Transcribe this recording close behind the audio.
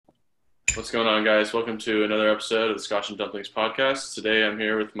What's going on, guys? Welcome to another episode of the Scotch and Dumplings podcast. Today I'm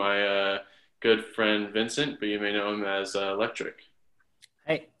here with my good friend Vincent, but you may know him as Electric.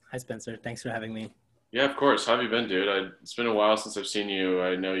 Hi Spencer. Thanks for having me. Yeah, of course. How have you been, dude? It's been a while since I've seen you.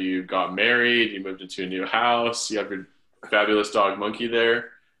 I know you got married, you moved into a new house, you have your fabulous dog Monkey there.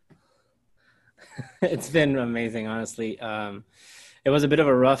 It's been amazing, honestly. It was a bit of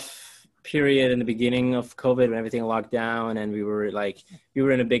a rough period in the beginning of COVID when everything locked down, and we were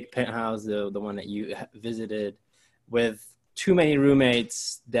in a big penthouse, the one that you visited, with too many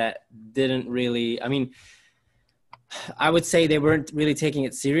roommates that didn't really. I mean, I would say they weren't really taking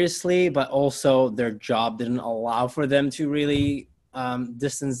it seriously, but also their job didn't allow for them to really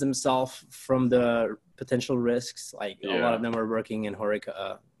distance themselves from the potential risks. Like a lot Yeah. of them were working in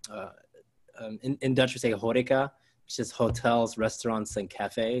Horeca. In Dutch, we say horeca, which is hotels, restaurants, and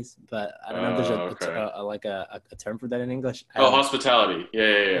cafes. But I don't know if there's Okay. a term for that in English. I Oh, don't know. hospitality. Yeah,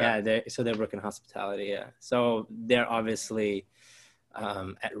 yeah, yeah. Yeah, they work in hospitality. Yeah, so they're obviously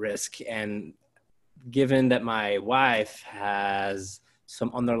at risk. And given that my wife has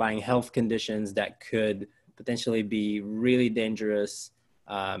some underlying health conditions that could potentially be really dangerous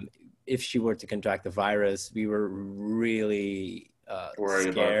if she were to contract the virus, we were really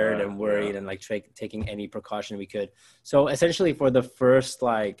Worried about scared that. and Yeah. worried and like taking any precaution we could. So essentially, for the first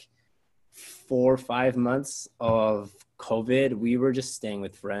like 4 or 5 months of COVID, we were just staying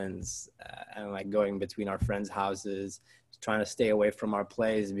with friends and like going between our friends' houses, trying to stay away from our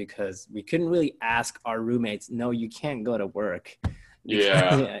place because we couldn't really ask our roommates, no, you can't go to work. Because,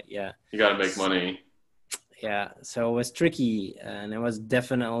 Yeah. yeah. You got to make money. Yeah. So it was tricky, and it was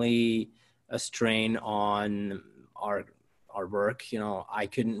definitely a strain on our our work. I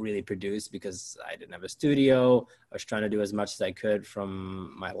couldn't really produce because I didn't have a studio. I was trying to do as much as I could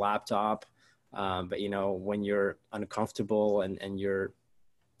from my laptop. But when you're uncomfortable and you're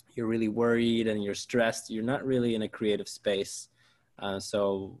really worried and you're stressed, you're not really in a creative space.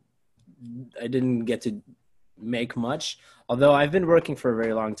 So I didn't get to make much, although I've been working for a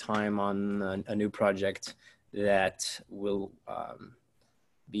very long time on a new project that will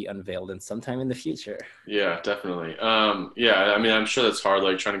be unveiled in sometime in the future. Yeah, definitely. Yeah, I mean, I'm sure that's hard,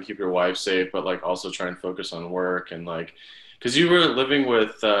 like trying to keep your wife safe, but like also try and focus on work and like, because you were living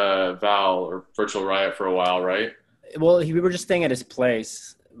with Val or Virtual Riot for a while, right? Well, we were just staying at his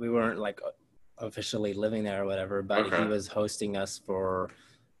place. We weren't like officially living there or whatever, but he Okay. was hosting us for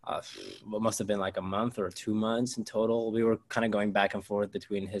what must have been like a month or 2 months in total. We were kind of going back and forth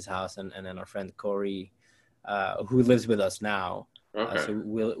between his house and then our friend Corey, who lives with us now. Okay. So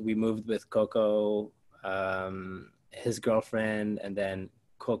we moved with Coco, his girlfriend, and then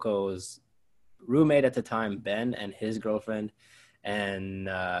Coco's roommate at the time, Ben, and his girlfriend, and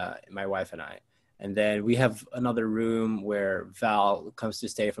my wife and I. And then we have another room where Val comes to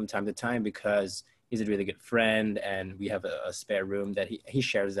stay from time to time because he's a really good friend, and we have a spare room that he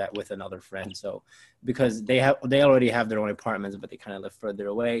shares that with another friend. So because they already have their own apartments, but they kind of live further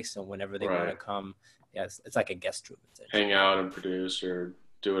away. So whenever they want to Right. come, yeah, it's like a guest room Hang essentially. out and produce or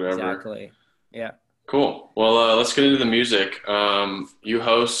do whatever. Exactly. Yeah. Cool. Well, let's get into the music. You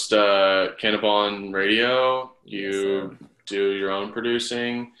host Cannabon Radio. Yes, sir. You do your own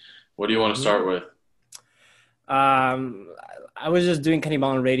producing. What do you want to Mm-hmm. start with? Um, I was just doing Cannibal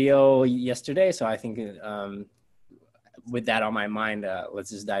on radio yesterday, so I think with that on my mind, let's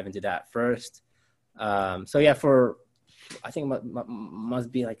just dive into that first. So yeah, for I think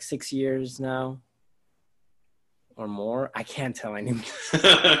must be like 6 years now or more. I can't tell anymore.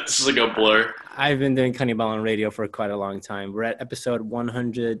 This is like a blur. I've been doing Cannibal on radio for quite a long time. We're at episode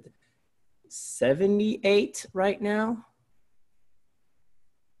 178 right now,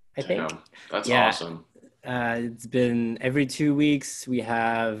 I think. Damn, that's Yeah, awesome. it's been every 2 weeks we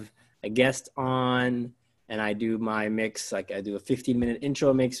have a guest on, and I do my mix. Like I do a 15-minute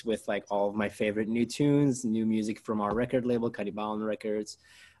intro mix with like all of my favorite new tunes, new music from our record label, Cannibal Records.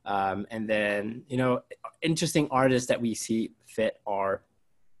 And then, interesting artists that we see fit are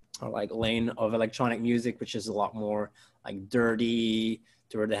like lane of electronic music, which is a lot more like dirty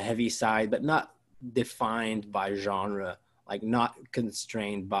toward the heavy side, but not defined by genre, like not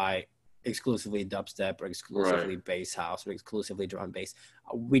constrained by exclusively dubstep or Right. exclusively bass house or exclusively drum and bass.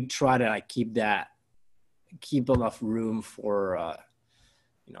 We try to like keep enough room for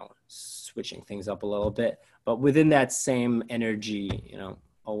switching things up a little bit, but within that same energy, Yeah, I mean,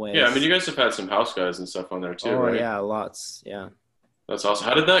 always. you guys have had some house guys and stuff on there too, Oh right? yeah, lots. Yeah. That's awesome.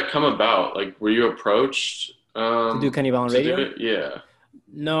 How did that come about? Like, were you approached To do Cannibal on to do radio? it? Yeah.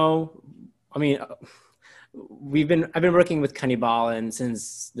 No, I mean, I've been working with Cannibal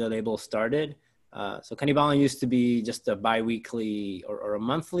since the label started. So Kannibalen used to be just a bi-weekly or a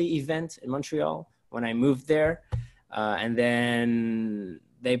monthly event in Montreal when I moved there. And then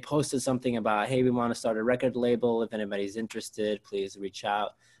they posted something about, hey, we want to start a record label. If anybody's interested, please reach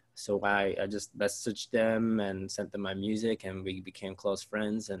out. So I just messaged them and sent them my music, and we became close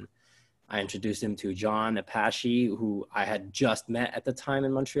friends. And I introduced him to John Apache, who I had just met at the time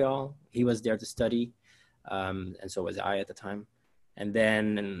in Montreal. He was there to study, and so was I at the time. And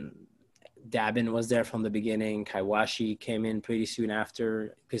then Dabin was there from the beginning. Kaiwashi came in pretty soon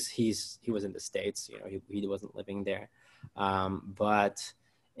after because he was in the States. You know, he wasn't living there. But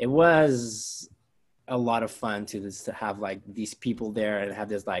it was a lot of fun to have like these people there and have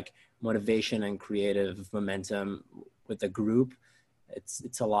this like motivation and creative momentum with the group.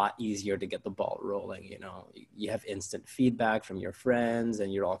 It's a lot easier to get the ball rolling. You know, you have instant feedback from your friends,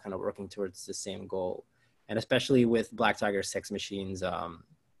 and you're all kind of working towards the same goal. And especially with Black Tiger Sex Machines,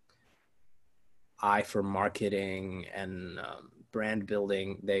 eye for marketing and brand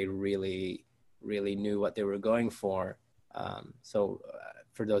building, they really knew what they were going for. So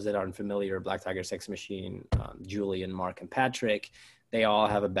for those that aren't familiar, Black Tiger Sex Machine, Julian, Mark, and Patrick, they all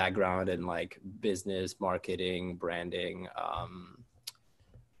have a background in like business, marketing, branding,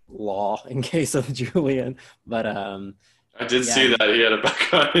 law in case of Julian. But I did see that he had a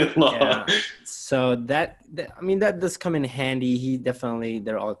background in law. Yeah. So that does come in handy.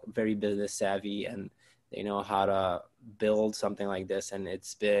 They're all very business savvy, and they know how to build something like this. And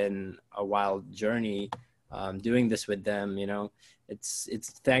it's been a wild journey doing this with them. You know, it's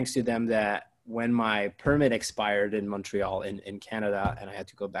thanks to them that when my permit expired in Montreal in Canada, and I had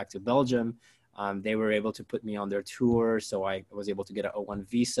to go back to Belgium, they were able to put me on their tour. So I was able to get an O1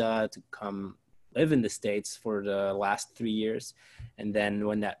 visa to come live in the States for the last 3 years. And then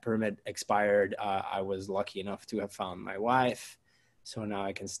when that permit expired, I was lucky enough to have found my wife. So now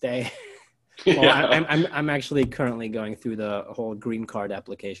I can stay. Well, yeah. I'm actually currently going through the whole green card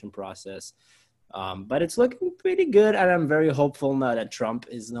application process. But it's looking pretty good. And I'm very hopeful now that Trump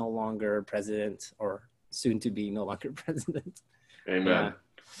is no longer president, or soon to be no longer president. Amen.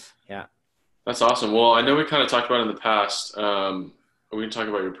 Yeah. That's awesome. Well, I know we kind of talked about it in the past. We can talk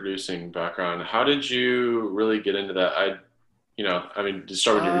about your producing background. How did you really get into that? You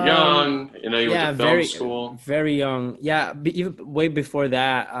start when you were young. You know, you went to film school. Very young. Yeah, even way before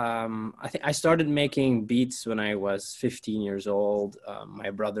that. I think I started making beats when I was 15 years old. My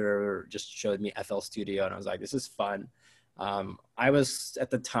brother just showed me FL Studio, and I was like, "This is fun." I was at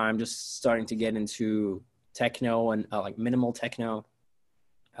the time just starting to get into techno and like minimal techno,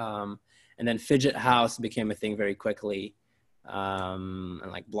 and then Fidget House became a thing very quickly.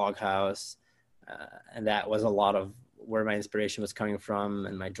 And like Bloghouse, and that was a lot of where my inspiration was coming from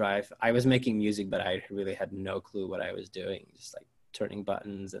and my drive. I was making music, but I really had no clue what I was doing, just like turning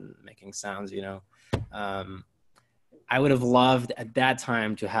buttons and making sounds, you know. I would have loved at that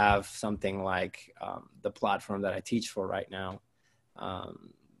time to have something like the platform that I teach for right now.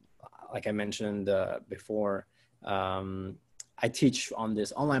 Like I mentioned before, I teach on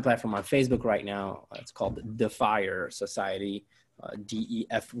this online platform on Facebook right now. It's called Defyre Society,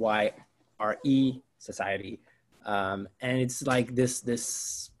 DEFYRE Society. And it's like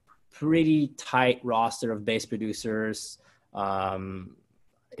this pretty tight roster of bass producers.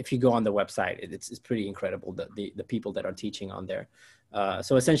 If you go on the website, it's pretty incredible, the people that are teaching on there.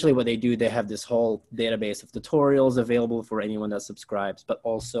 So essentially what they do, they have this whole database of tutorials available for anyone that subscribes, but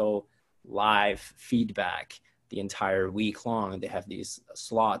also live feedback the entire week long. They have these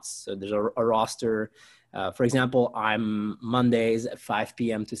slots. So there's a roster. For example, I'm Mondays at 5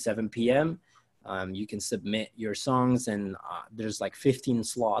 p.m. to 7 p.m. You can submit your songs, and there's like 15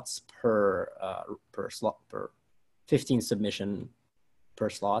 slots per slot, per 15 submission per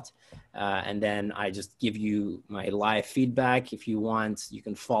slot. And then I just give you my live feedback. If you want, you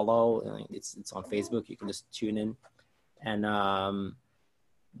can follow. It's on Facebook. You can just tune in. And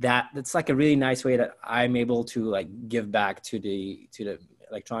that's like a really nice way that I'm able to like give back to the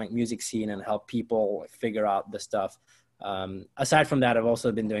electronic music scene and help people figure out the stuff. Aside from that, I've also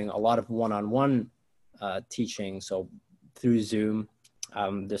been doing a lot of one-on-one teaching. So through Zoom,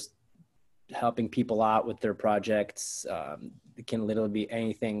 just helping people out with their projects. It can literally be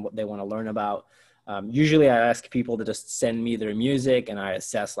anything what they want to learn about. Usually I ask people to just send me their music, and I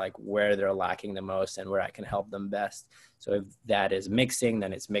assess like where they're lacking the most and where I can help them best. So if that is mixing,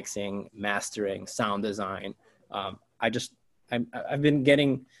 then it's mixing, mastering, sound design. I've been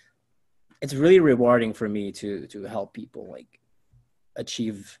getting, it's really rewarding for me to help people like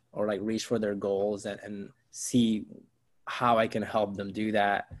achieve or like reach for their goals and see how I can help them do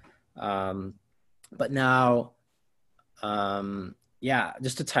that. But now, yeah,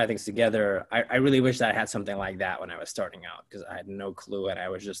 just to tie things together, I really wish that I had something like that when I was starting out, because I had no clue and I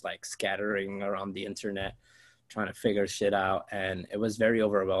was just like scattering around the internet trying to figure shit out. And it was very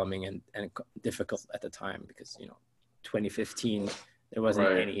overwhelming and difficult at the time because, 2015, there wasn't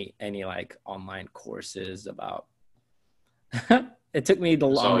Right. any like online courses about, it took me the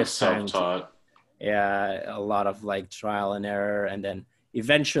It's all like longest time to, self-taught. yeah, a lot of like trial and error. And then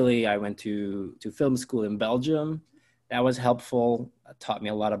eventually I went to film school in Belgium. That was helpful. It taught me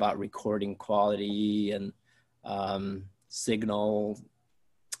a lot about recording quality and signal,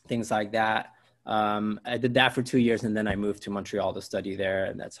 things like that. I did that for 2 years, and then I moved to Montreal to study there,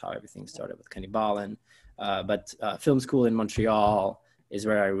 and that's how everything started with Kenny Ballin. But film school in Montreal is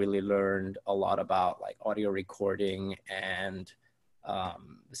where I really learned a lot about like audio recording and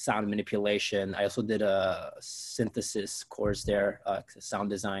sound manipulation. I also did a synthesis course there, sound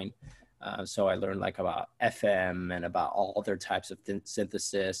design. So I learned like about FM and about all other types of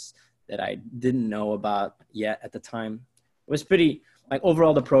synthesis that I didn't know about yet at the time. It was pretty like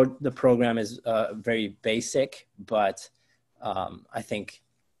overall the program is very basic, but I think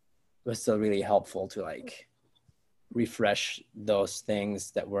it was still really helpful to like refresh those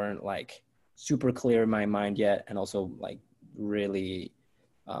things that weren't like super clear in my mind yet, and also like really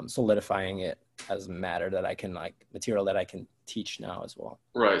solidifying it as matter that I can like material that I can teach now as well.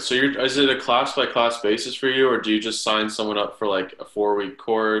 Right. So is it a class by class basis for you, or do you just sign someone up for like a 4 week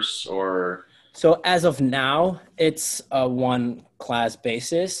course or? So as of now, it's a one class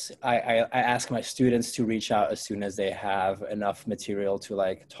basis. I ask my students to reach out as soon as they have enough material to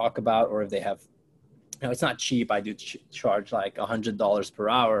like talk about, or if they have, it's not cheap. I do charge like $100 per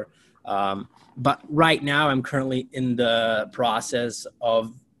hour. But right now I'm currently in the process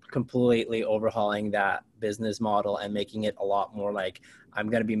of completely overhauling that business model and making it a lot more like I'm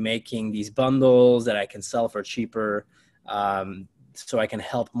going to be making these bundles that I can sell for cheaper. So I can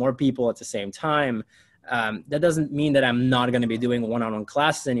help more people at the same time. That doesn't mean that I'm not going to be doing one-on-one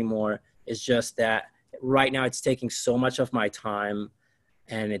classes anymore. It's just that right now it's taking so much of my time,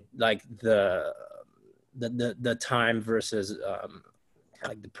 and it like the time versus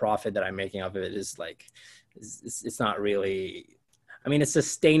like the profit that I'm making off of it is like, it's not really, I mean, it's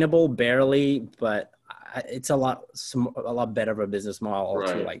sustainable barely, but it's a lot better of a business model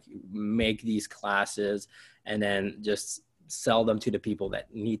to Right. like make these classes and then just sell them to the people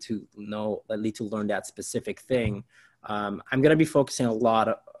that need to know, that need to learn that specific thing. I'm going to be focusing a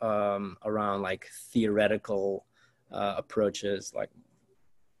lot around like theoretical approaches, like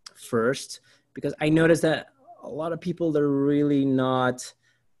first, because I noticed that a lot of people, they're really not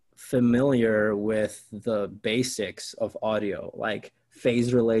familiar with the basics of audio, like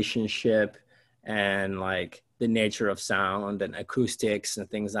phase relationship and like the nature of sound and acoustics and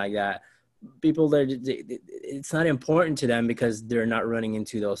things like that. People that it's not important to them because they're not running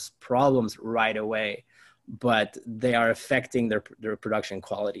into those problems right away, but they are affecting their production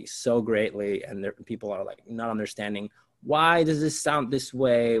quality so greatly, and people are like not understanding, why does this sound this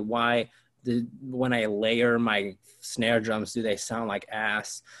way, when I layer my snare drums, do they sound like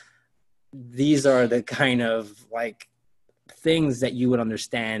ass? These are the kind of like things that you would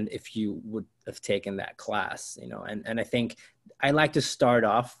understand if you would have taken that class, and I think I like to start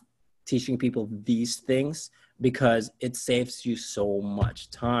off teaching people these things because it saves you so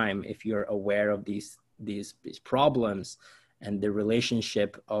much time if you're aware of these problems and the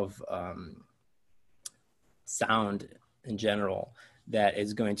relationship of sound in general, that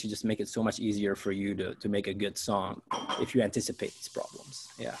is going to just make it so much easier for you to make a good song if you anticipate these problems.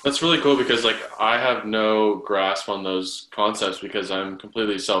 Yeah. That's really cool because like I have no grasp on those concepts because I'm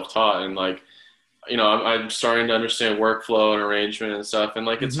completely self-taught, and like I'm starting to understand workflow and arrangement and stuff, and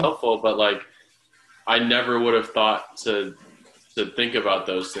like it's Mm-hmm. helpful, but like I never would have thought to think about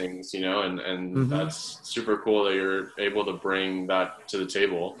those things, and Mm-hmm. that's super cool that you're able to bring that to the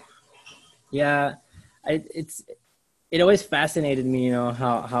table. Yeah. It always fascinated me,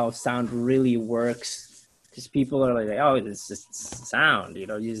 how sound really works, because people are like, oh, it's just sound, you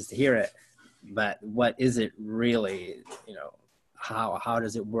just hear it, but what is it really? How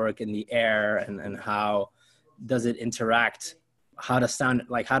does it work in the air, and how does it interact? How does sound,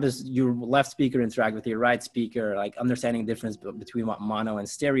 like, how does your left speaker interact with your right speaker? Like understanding the difference between what mono and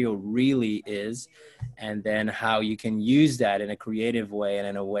stereo really is, and then how you can use that in a creative way and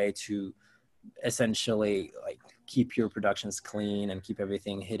in a way to essentially like keep your productions clean and keep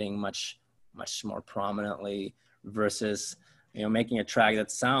everything hitting much more prominently, versus making a track that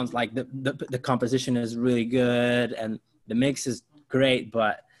sounds like the composition is really good and the mix is great,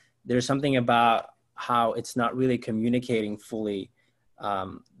 but there's something about how it's not really communicating fully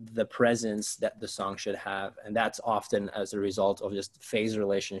the presence that the song should have. And that's often as a result of just phase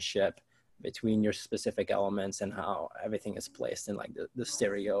relationship between your specific elements and how everything is placed in like the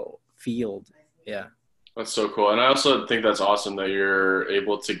stereo field. Yeah. That's so cool. And I also think that's awesome that you're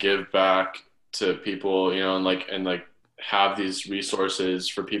able to give back to people, you know, and like have these resources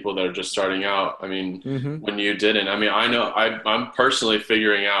for people that are just starting out. I mean, Mm-hmm. when you didn't, I mean, I know I'm personally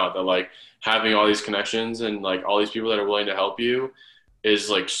figuring out that like having all these connections and like all these people that are willing to help you is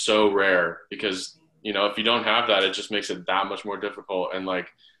like so rare because, you know, if you don't have that, it just makes it that much more difficult. And like,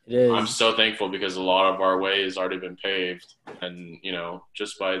 It I'm is. so thankful because a lot of our way has already been paved and, you know,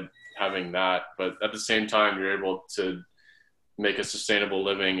 just by having that, but at the same time, you're able to make a sustainable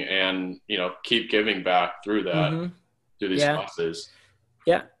living and, you know, keep giving back through that, Mm-hmm. through these Yeah. classes.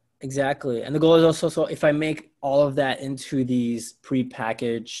 Yeah, exactly. And the goal is also, so if I make all of that into these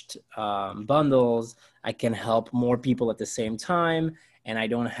prepackaged bundles, I can help more people at the same time, and I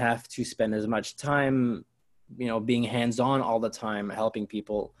don't have to spend as much time, you know, being hands-on all the time helping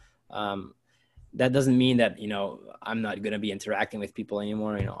people. Um, that doesn't mean that, you know, I'm not going to be interacting with people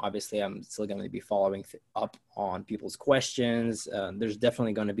anymore. You know, obviously I'm still going to be following up on people's questions. There's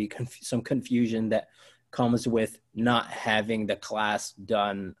definitely going to be some confusion that comes with not having the class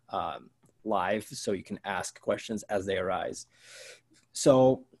done live, so you can ask questions as they arise.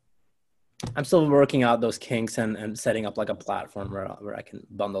 So I'm still working out those kinks and setting up like a platform where I can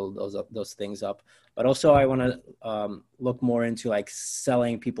bundle those things up. But also I want to look more into like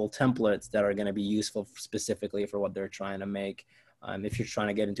selling people templates that are going to be useful specifically for what they're trying to make. If you're trying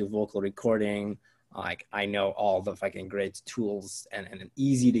to get into vocal recording, like I know all the fucking great tools and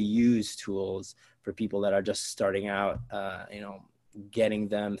easy to use tools for people that are just starting out, you know, getting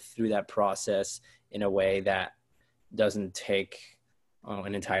them through that process in a way that doesn't take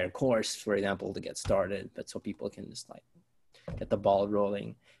an entire course, for example, to get started, but so people can just like get the ball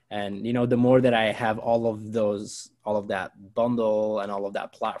rolling. And, you know, the more that I have all of that bundle and all of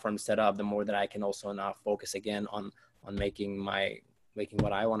that platform set up, the more that I can also now focus again on making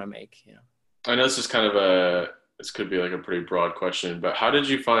what I want to make, you know. I know this is this could be like a pretty broad question, but how did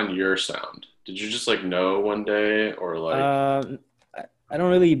you find your sound? Did you just like know one day or like, Um, I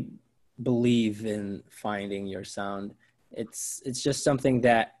don't really believe in finding your sound. It's just something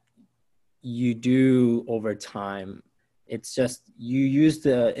that you do over time. It's just you use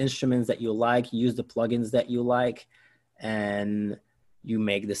the instruments that you like, you use the plugins that you like, and you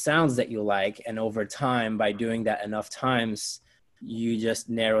make the sounds that you like. And over time, by doing that enough times, you just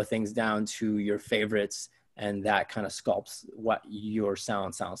narrow things down to your favorites, and that kind of sculpts what your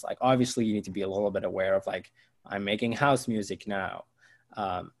sound sounds like. Obviously, you need to be a little bit aware of like, I'm making house music now.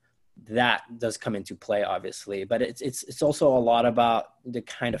 Um, that does come into play, obviously, but it's also a lot about the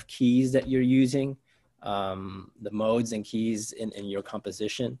kind of keys that you're using, the modes and keys in your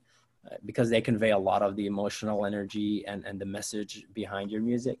composition, because they convey a lot of the emotional energy and the message behind your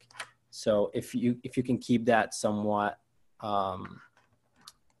music. So if you can keep that somewhat,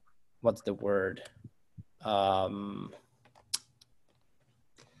 what's the word?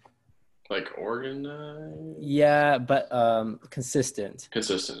 like organized? Yeah, but consistent.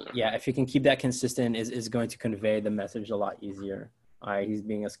 Consistent. Okay. Yeah, if you can keep that consistent, is going to convey the message a lot easier. All right, he's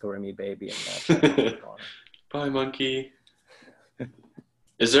being a squirmy baby. Bye, monkey.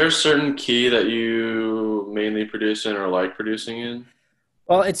 Is there a certain key that you mainly produce in or like producing in?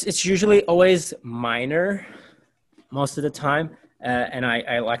 Well, it's usually always minor most of the time, and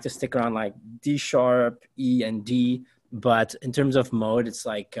I like to stick around like D sharp, E, and D. But in terms of mode, it's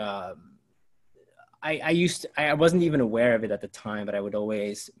like I wasn't even aware of it at the time, but I would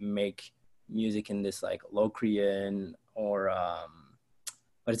always make music in this like Locrian or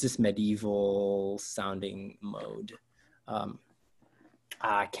what is this medieval sounding mode. Um,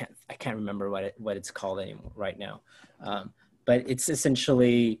 I can't remember what it's called anymore right now. But it's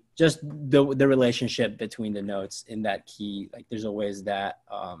essentially just the relationship between the notes in that key. Like there's always that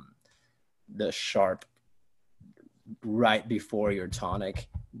the sharp right before your tonic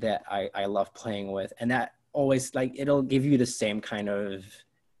that I love playing with, and that always like it'll give you the same kind of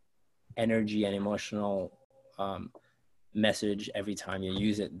energy and emotional message every time you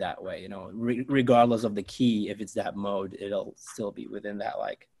use it that way, you know, regardless of the key. If it's that mode, it'll still be within that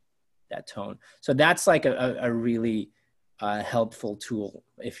like that tone. So that's like a really helpful tool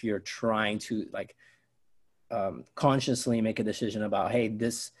if you're trying to like consciously make a decision about, hey,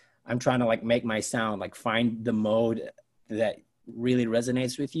 this, I'm trying to like make my sound, like find the mode that really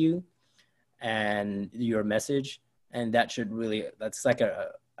resonates with you and your message, and that should really, that's like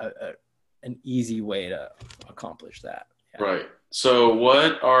an easy way to accomplish that. Yeah. Right. So,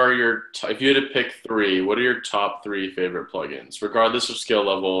 what are your if you had to pick three? What are your top three favorite plugins, regardless of skill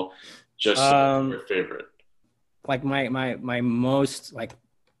level? Just your Um, favorite. like my most like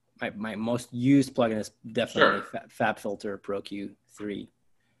my most used plugin is definitely Sure. FabFilter Pro Q3,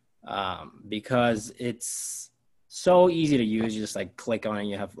 because it's so easy to use. You just like click on it,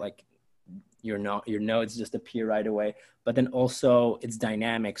 you have like your notes just appear right away. But then also it's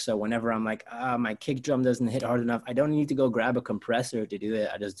dynamic. So whenever I'm like, my kick drum doesn't hit hard enough, I don't need to go grab a compressor to do it.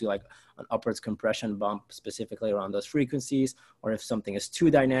 I just do like an upwards compression bump specifically around those frequencies. Or if something is too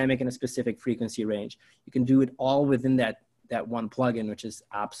dynamic in a specific frequency range, you can do it all within that one plugin, which is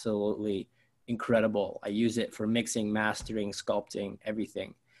absolutely incredible. I use it for mixing, mastering, sculpting,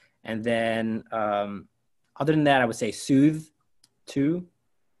 everything. And then other than that, I would say Soothe 2,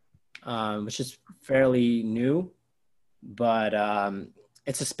 which is fairly new, but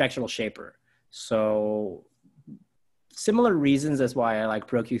it's a spectral shaper. So similar reasons as why I like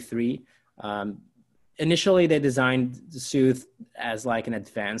Pro Q3. Initially, they designed Soothe as like an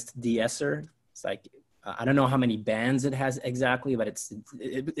advanced de-esser. It's like, I don't know how many bands it has exactly, but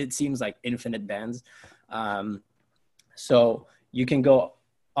it seems like infinite bands. So you can go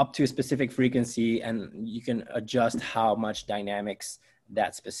up to a specific frequency and you can adjust how much dynamics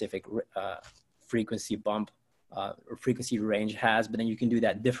that specific frequency bump or frequency range has, but then you can do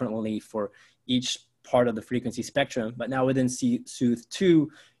that differently for each part of the frequency spectrum. But now within Soothe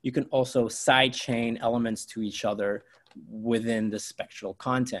 2, you can also sidechain elements to each other within the spectral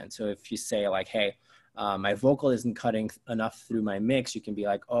content. So if you say like, hey, my vocal isn't cutting enough through my mix, you can be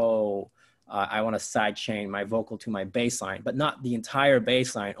like, oh, I want to sidechain my vocal to my bass line, but not the entire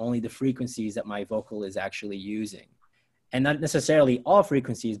bass line, only the frequencies that my vocal is actually using. And not necessarily all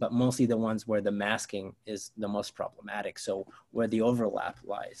frequencies, but mostly the ones where the masking is the most problematic. So where the overlap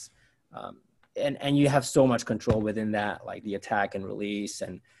lies. And you have so much control within that, like the attack and release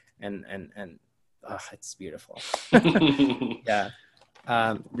and it's beautiful. Yeah.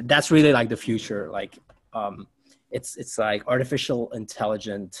 That's really like the future. Like it's like artificial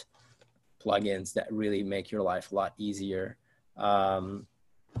intelligent plugins that really make your life a lot easier. Other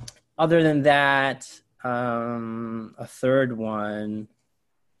than that, a third one.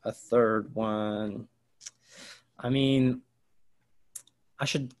 I mean, I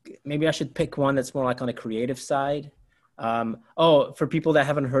should pick one that's more like on the creative side. For people that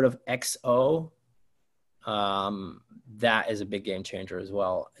haven't heard of XO, that is a big game changer as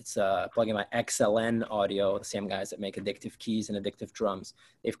well. It's a plugin by XLN Audio, the same guys that make Addictive Keys and Addictive Drums.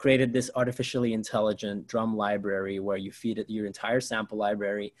 They've created this artificially intelligent drum library where you feed it your entire sample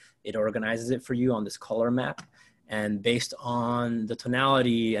library. It organizes it for you on this color map. And based on the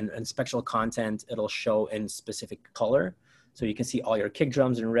tonality and spectral content, it'll show in specific color. So you can see all your kick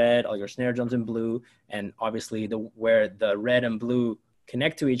drums in red, all your snare drums in blue, and obviously where the red and blue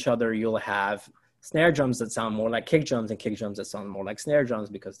connect to each other, you'll have snare drums that sound more like kick drums and kick drums that sound more like snare drums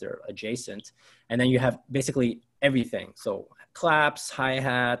because they're adjacent. And then you have basically everything. So claps,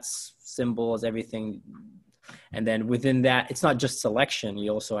 hi-hats, cymbals, everything. And then within that, it's not just selection. You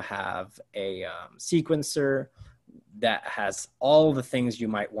also have a sequencer that has all the things you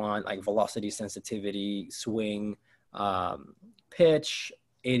might want, like velocity, sensitivity, swing, pitch,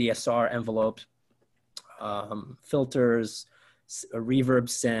 ADSR envelope, filters, reverb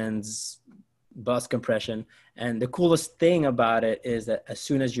sends, bus compression. And the coolest thing about it is that as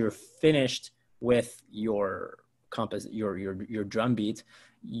soon as you're finished with your drum beat,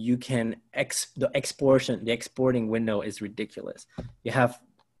 you can the exporting window is ridiculous. You have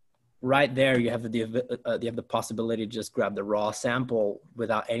right there, you have the possibility to just grab the raw sample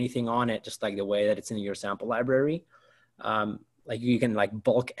without anything on it, just like the way that it's in your sample library. Like you can like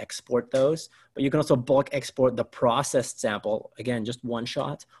bulk export those, but you can also bulk export the processed sample, again, just one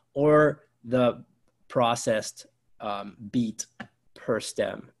shot, or the processed beat per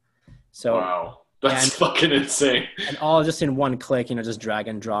stem. So Wow. That's fucking insane. And all just in one click, just drag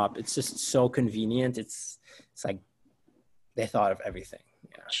and drop. It's just so convenient. It's like they thought of everything.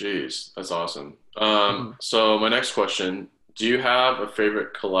 Yeah. Jeez, that's awesome. So my next question, do you have a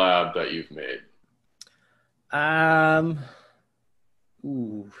favorite collab that you've made?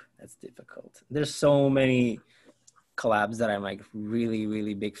 That's difficult. There's so many collabs that I'm like really,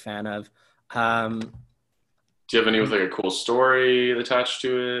 really big fan of. Do you have any with like a cool story attached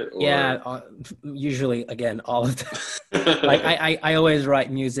to it? Or? Yeah, usually again, all of them. Like I always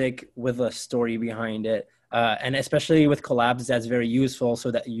write music with a story behind it. And especially with collabs, that's very useful so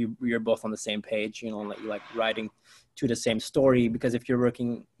that you're both on the same page, like writing to the same story, because if you're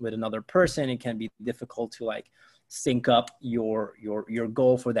working with another person, it can be difficult to like sync up your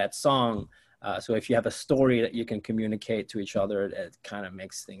goal for that song. So if you have a story that you can communicate to each other, it kind of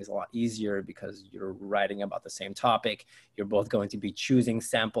makes things a lot easier because you're writing about the same topic. You're both going to be choosing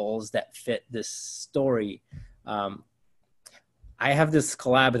samples that fit this story. I have this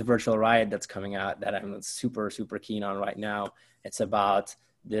collab with Virtual Riot that's coming out that I'm super, super keen on right now. It's about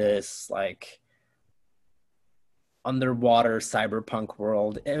this like underwater cyberpunk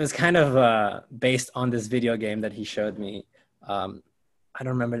world. It was kind of based on this video game that he showed me. I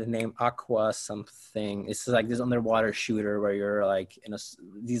don't remember the name, Aqua something. It's like this underwater shooter where you're like in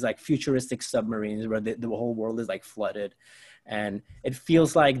these like futuristic submarines where the whole world is like flooded. And it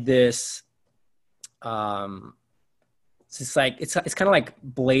feels like this, it's like, it's kind of like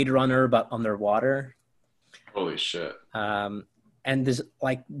Blade Runner, but underwater. Holy shit. And there's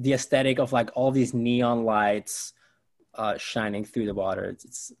like the aesthetic of like all these neon lights shining through the water.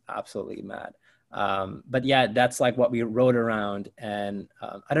 It's absolutely mad. But yeah, that's like what we wrote around. And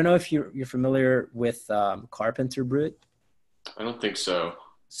I don't know if you're familiar with Carpenter Brut. I don't think so.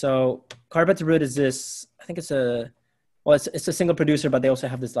 So Carpenter Brut is this, I think it's a single producer, but they also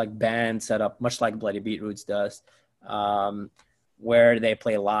have this like band set up, much like Bloody Beetroots does, where they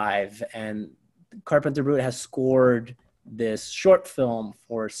play live. And Carpenter Brut has scored this short film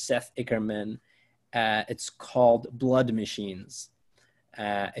for Seth Ickerman. It's called Blood Machines.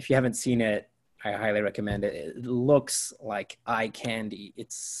 If you haven't seen it, I highly recommend it. It looks like eye candy.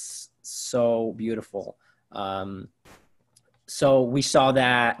 It's so beautiful. So we saw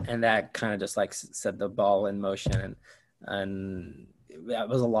that, and that kind of just like set the ball in motion, and that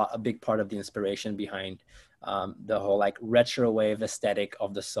was a big part of the inspiration behind the whole like retro wave aesthetic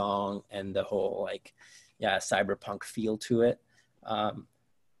of the song and the whole like cyberpunk feel to it.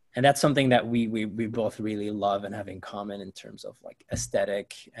 And that's something that we both really love and have in common in terms of like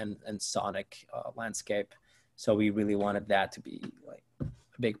aesthetic and sonic landscape. So we really wanted that to be like a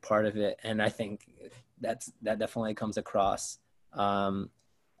big part of it. And I think that definitely comes across.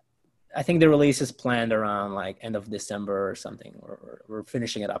 I think the release is planned around like end of December or something. We're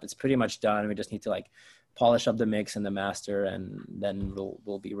finishing it up. It's pretty much done. We just need to like polish up the mix and the master, and then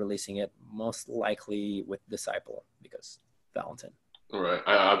we'll be releasing it most likely with Disciple because Valentin. Right.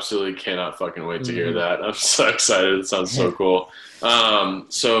 I absolutely cannot fucking wait to hear that. I'm so excited. It sounds so cool.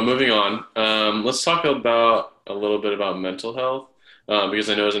 So moving on, let's talk about a little bit about mental health, because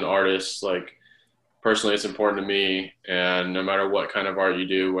I know as an artist, like personally, it's important to me. And no matter what kind of art you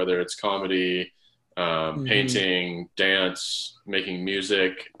do, whether it's comedy, painting, dance, making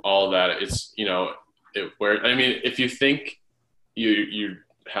music, all of that, it's, if you think you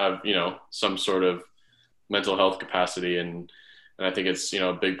have, some sort of mental health capacity, and I think it's,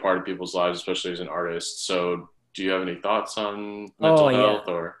 a big part of people's lives, especially as an artist. So do you have any thoughts on mental health?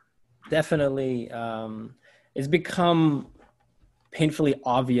 Or definitely. It's become painfully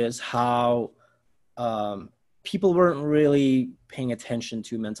obvious how people weren't really paying attention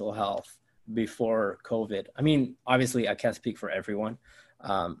to mental health before COVID. I mean, obviously I can't speak for everyone,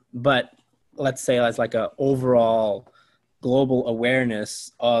 but let's say as like a overall global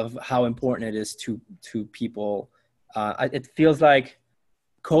awareness of how important it is to people. It feels like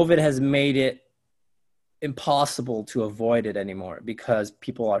COVID has made it impossible to avoid it anymore because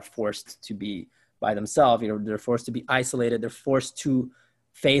people are forced to be by themselves. They're forced to be isolated. They're forced to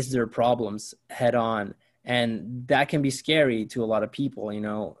face their problems head on. And that can be scary to a lot of people.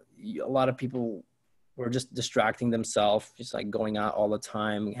 A lot of people were just distracting themselves, just like going out all the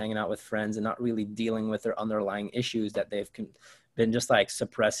time, hanging out with friends, and not really dealing with their underlying issues that they've been just like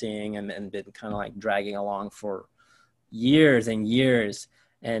suppressing and been kind of like dragging along for years and years.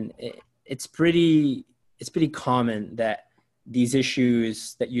 And it's pretty common that these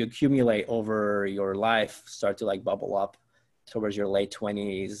issues that you accumulate over your life start to like bubble up towards your late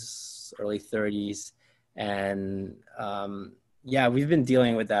 20s, early 30s. And we've been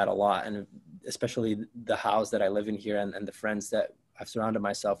dealing with that a lot. And especially the house that I live in here and the friends that I've surrounded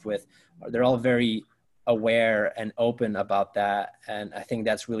myself with, they're all very aware and open about that. And I think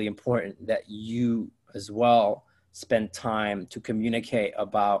that's really important that you as well spend time to communicate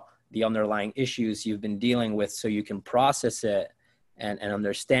about the underlying issues you've been dealing with so you can process it and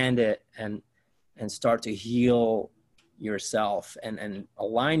understand it and start to heal yourself and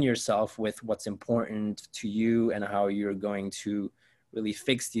align yourself with what's important to you and how you're going to really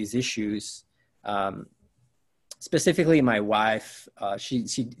fix these issues. Specifically, my wife,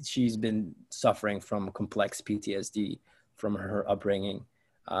 she's been suffering from complex PTSD from her upbringing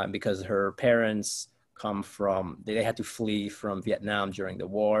because her parents they had to flee from Vietnam during the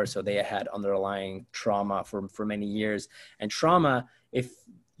war. So they had underlying trauma for many years. And trauma, if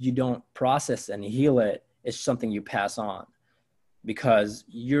you don't process and heal it, it's something you pass on. because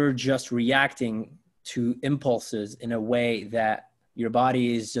you're just reacting to impulses in a way that your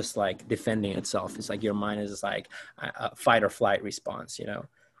body is just like defending itself. It's like your mind is like a fight or flight response, you know?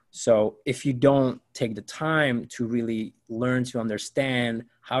 So if you don't take the time to really learn to understand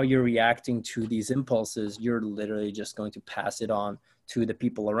how you're reacting to these impulses, you're literally just going to pass it on to the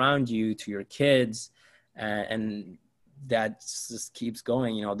people around you, to your kids, and that just keeps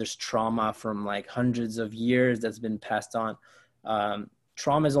going. You know, there's trauma from like hundreds of years that's been passed on.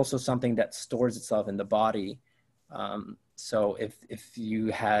 Trauma is also something that stores itself in the body. So if you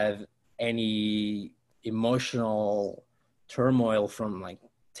have any emotional turmoil from like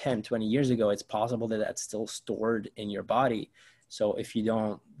 10, 20 years ago, it's possible that that's still stored in your body. So if you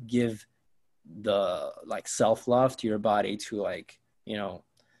don't give the like self-love to your body to like, you know,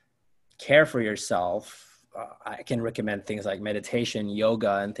 care for yourself, I can recommend things like meditation,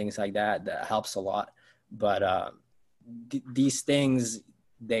 yoga, and things like that. That helps a lot. But these things,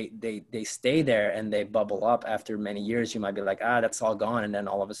 they stay there and they bubble up after many years. You might be like, that's all gone. And then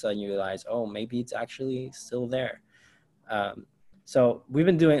all of a sudden you realize, oh, maybe it's actually still there. So we've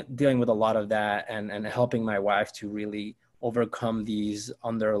been dealing with a lot of that and helping my wife to really overcome these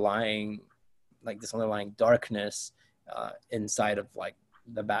underlying darkness inside of like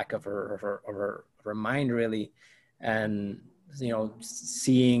the back of her mind, really. And, you know,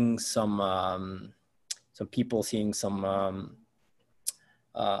 seeing some people, seeing some,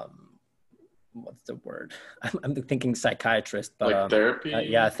 what's the word? I'm thinking psychiatrist, but like therapy.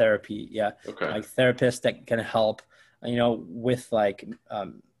 Yeah, therapy. Yeah. Okay. Like therapists that can help, you know, with like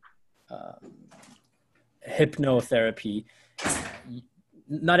hypnotherapy.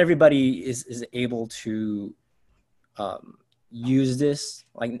 Not everybody is able to use this.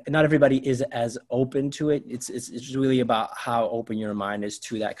 Like not everybody is as open to it. It's really about how open your mind is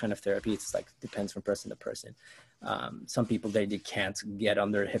to that kind of therapy. It's like depends from person to person. Some people they can't get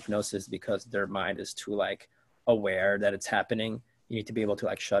under hypnosis because their mind is too like aware that it's happening. You need to be able to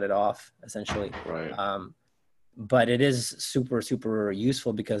like shut it off, essentially. Right. But it is super, super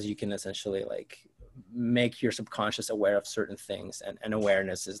useful because you can essentially like make your subconscious aware of certain things, and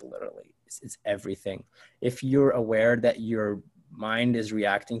awareness is literally it's everything. If you're aware that your mind is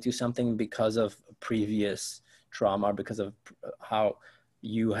reacting to something because of previous trauma, because of how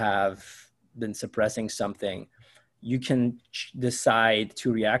you have been suppressing something, you can decide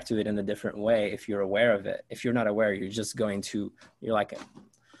to react to it in a different way if you're aware of it. If you're not aware, you're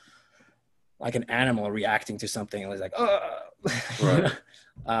like an animal reacting to something. It's like, oh. Right.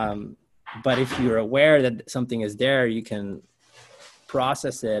 But if you're aware that something is there, you can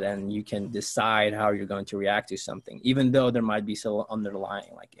process it and you can decide how you're going to react to something, even though there might be some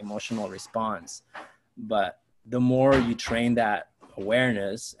underlying like emotional response. But the more you train that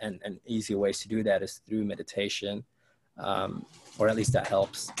awareness, and easy ways to do that is through meditation, or at least that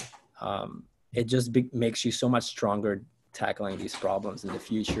helps. It just makes you so much stronger tackling these problems in the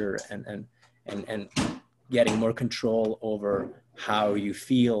future, and getting more control over how you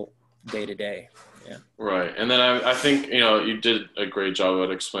feel day to day. Yeah. Right. And then I think, you know, you did a great job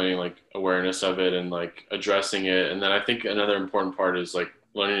at explaining like awareness of it and like addressing it. And then I think another important part is like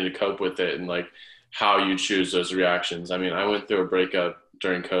learning to cope with it and like how you choose those reactions. I mean, I went through a breakup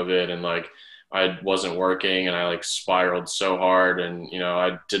during COVID and like I wasn't working and I like spiraled so hard and, you know,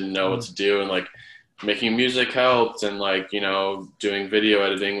 I didn't know what to do, and like making music helped, and like, you know, doing video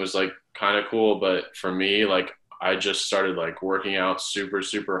editing was like kind of cool. But for me, like I just started like working out super,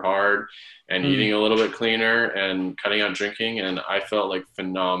 super hard and eating a little bit cleaner and cutting out drinking. And I felt like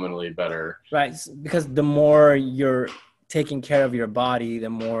phenomenally better. Right. Because the more you're taking care of your body, the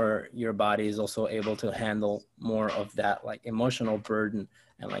more your body is also able to handle more of that like emotional burden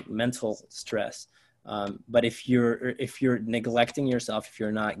and like mental stress. But if you're neglecting yourself, if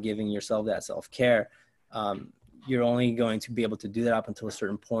you're not giving yourself that self-care, you're only going to be able to do that up until a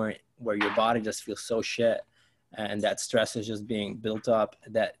certain point where your body just feels so shit. And that stress is just being built up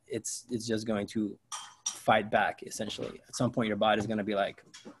that it's just going to fight back, essentially. At some point, your body is going to be like,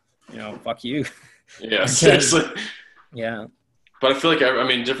 you know, fuck you. Yeah, seriously. Yeah. But I feel like, I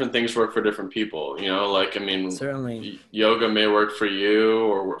mean, different things work for different people, you know, like, I mean, certainly yoga may work for you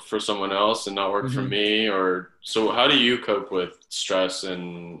or for someone else and not work for me. Or so how do you cope with stress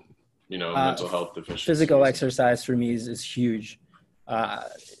and, you know, mental health deficiencies? Physical exercise for me is huge.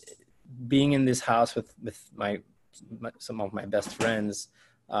 Being in this house with some of my best friends,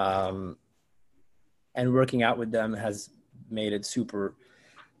 and working out with them has made it super,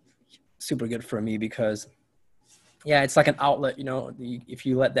 super good for me because, yeah, it's like an outlet, you know, if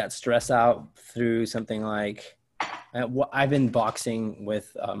you let that stress out through something like, I've been boxing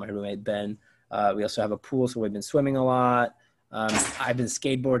with my roommate, Ben. We also have a pool, so we've been swimming a lot. I've been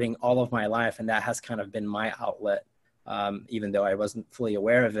skateboarding all of my life, and that has kind of been my outlet, even though I wasn't fully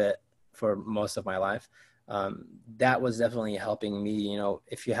aware of it for most of my life. That was definitely helping me. You know,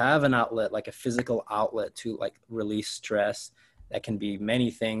 if you have an outlet, like a physical outlet to like release stress, that can be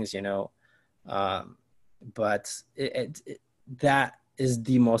many things, you know, but that is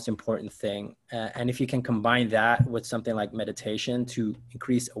the most important thing. And if you can combine that with something like meditation to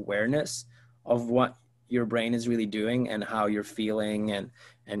increase awareness of what your brain is really doing and how you're feeling,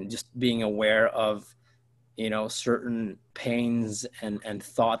 and just being aware of, you know, certain pains and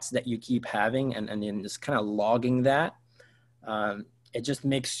thoughts that you keep having, and then just kind of logging that, it just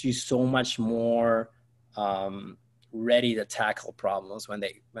makes you so much more ready to tackle problems when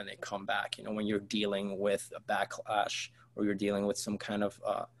they come back. You know, when you're dealing with a backlash, or you're dealing with some kind of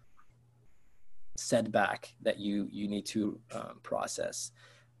setback that you need to process.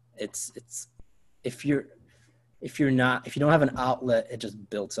 It's if you don't have an outlet, it just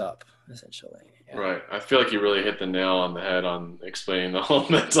builds up essentially. Yeah. Right. I feel like you really hit the nail on the head on explaining the whole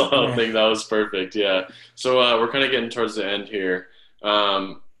mental health Yeah. thing. That was perfect. Yeah. So we're kind of getting towards the end here.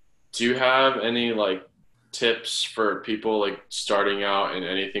 Do you have any like tips for people like starting out in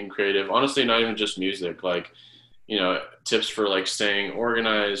anything creative? Honestly, not even just music, like, you know, tips for like staying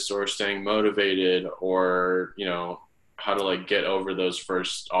organized or staying motivated, or, you know, how to like get over those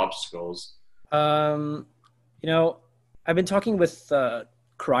first obstacles. Um, you know, I've been talking with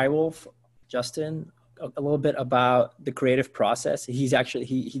Crywolf, Justin, a little bit about the creative process. He's actually,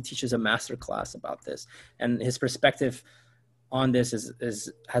 he teaches a master class about this, and his perspective on this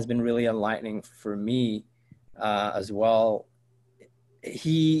has been really enlightening for me as well.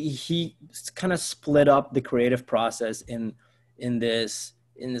 He kind of split up the creative process in this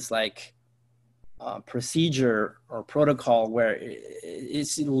like procedure or protocol where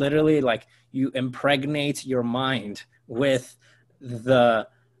it's literally like you impregnate your mind with the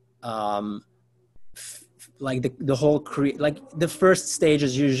like the whole like the first stage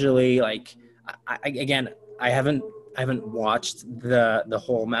is usually like again, I haven't watched the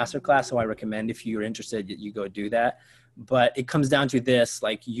whole masterclass, so I recommend, if you're interested, you go do that. But it comes down to this: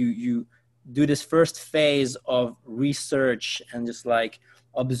 like you do this first phase of research and just like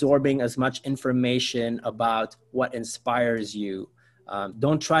absorbing as much information about what inspires you.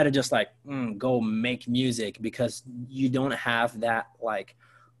 Don't try to just like go make music, because you don't have that like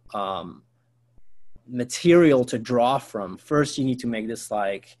material to draw from. First, you need to make this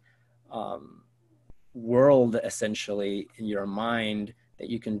like world essentially in your mind that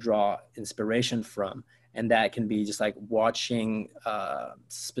you can draw inspiration from. And that can be just like watching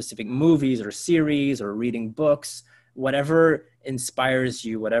specific movies or series or reading books, whatever inspires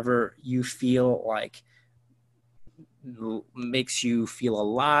you, whatever you feel like makes you feel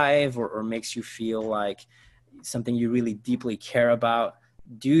alive, or makes you feel like something you really deeply care about.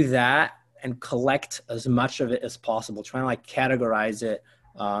 Do that and collect as much of it as possible. Try and like categorize it.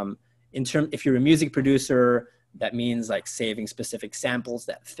 If you're a music producer, that means like saving specific samples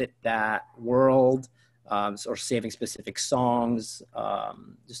that fit that world, or saving specific songs,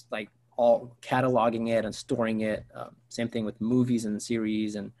 just like all cataloging it and storing it. Same thing with movies and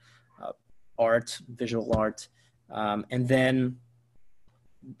series and art, visual art. And then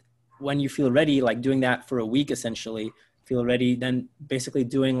when you feel ready, like doing that for a week, essentially feel ready, then basically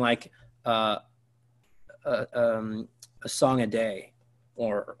doing like a song a day,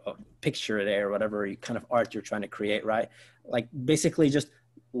 or a picture a day, or whatever kind of art you're trying to create, right? Like basically just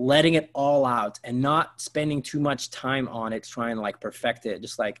letting it all out and not spending too much time on it, trying to like perfect it.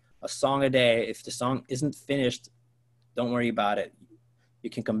 Just like a song a day. If the song isn't finished, don't worry about it. You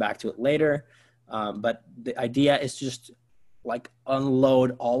can come back to it later. But the idea is just like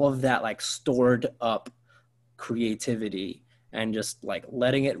unload all of that like stored up creativity and just like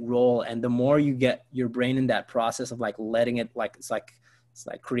letting it roll. And the more you get your brain in that process of like letting it, like it's like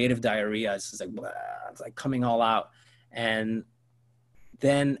creative diarrhea. It's just like blah, it's like coming all out. And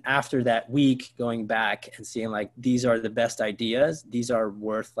then after that week, going back and seeing like these are the best ideas, these are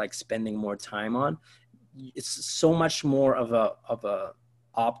worth like spending more time on. It's so much more of a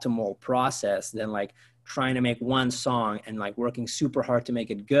optimal process than like trying to make one song and like working super hard to make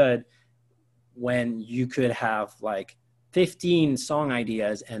it good, when you could have like 15 song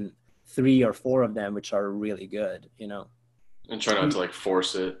ideas and 3 or 4 of them which are really good, you know. And try not to like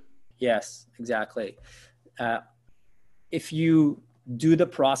force it. Yes, exactly. If you do the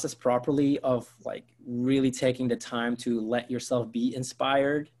process properly of like really taking the time to let yourself be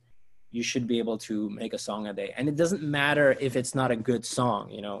inspired, you should be able to make a song a day. And it doesn't matter if it's not a good song,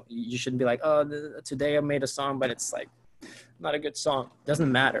 you know. You shouldn't be like, oh, today I made a song, but it's like not a good song. It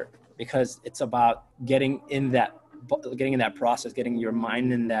doesn't matter, because it's about getting in that getting in that process, getting your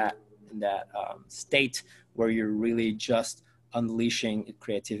mind in that state where you're really just unleashing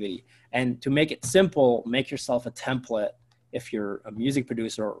creativity. And to make it simple, make yourself a template. If you're a music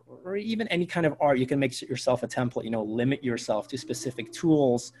producer or even any kind of art, you can make yourself a template, limit yourself to specific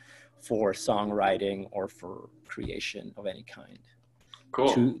tools for songwriting or for creation of any kind.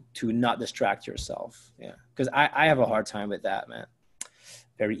 Cool. To not distract yourself. Yeah. Because I have a hard time with that, man.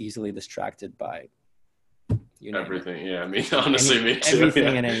 Very easily distracted by everything. Yeah. I mean, honestly, me too.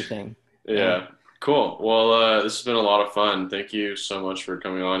 Everything and anything. Yeah. Cool. Well, this has been a lot of fun. Thank you so much for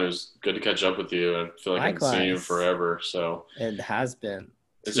coming on. It was good to catch up with you. I feel like Likewise. I've seen you forever. So it has been.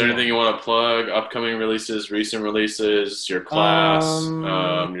 Is there anything you want to plug? Upcoming releases, recent releases, your class,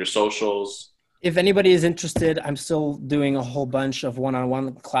 your socials? If anybody is interested, I'm still doing a whole bunch of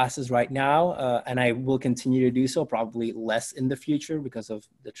one-on-one classes right now, and I will continue to do so, probably less in the future because of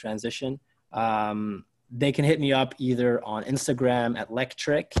the transition. They can hit me up either on Instagram at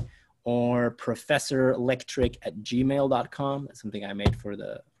Lectric or professorelectric@gmail.com. That's something I made for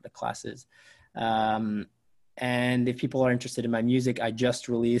the classes. And if people are interested in my music, I just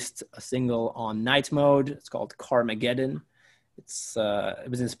released a single on Night Mode. It's called Carmageddon. It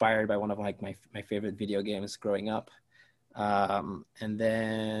was inspired by one of my favorite video games growing up. And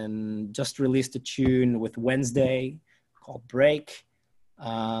then just released a tune with Wednesday called Break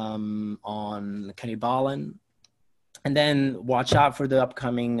on Kenny Ballin. And then watch out for the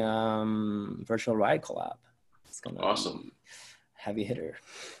upcoming Virtual Riot collab. It's gonna awesome. Heavy hitter.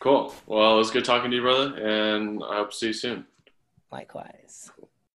 Cool. Well, it was good talking to you, brother, and I hope to see you soon. Likewise.